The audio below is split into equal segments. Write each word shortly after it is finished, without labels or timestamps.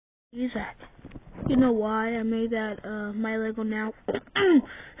Zach, you know why I made that my Lego now?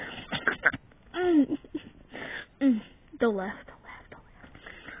 Don't laugh.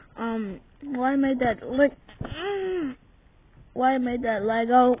 Why I made that why I made that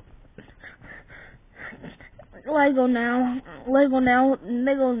Lego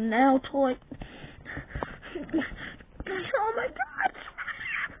now toy. Oh my god.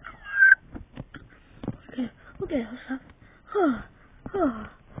 Okay,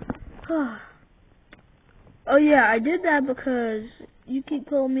 oh yeah, I did that because you keep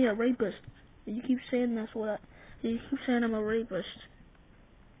calling me a rapist. You keep saying you keep saying I'm a rapist.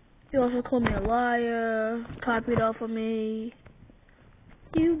 You also called me a liar, copied off of me.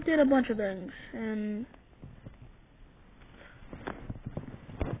 You did a bunch of things, and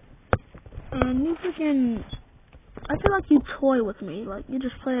you freaking, I feel like you toy with me, like you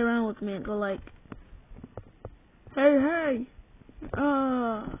just play around with me and go like, hey,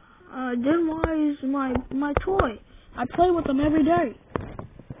 Gen Y is my toy. I play with them every day.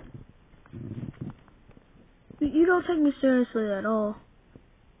 You don't take me seriously at all.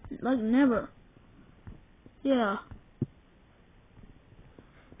 Like, never. Yeah.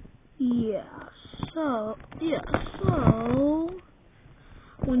 So,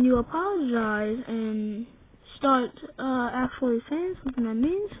 when you apologize and start, actually saying something that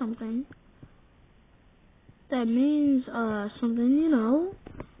means something, you know,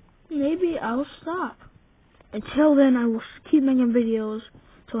 maybe I'll stop. Until then, I will keep making videos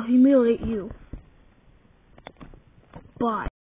to humiliate you. Bye.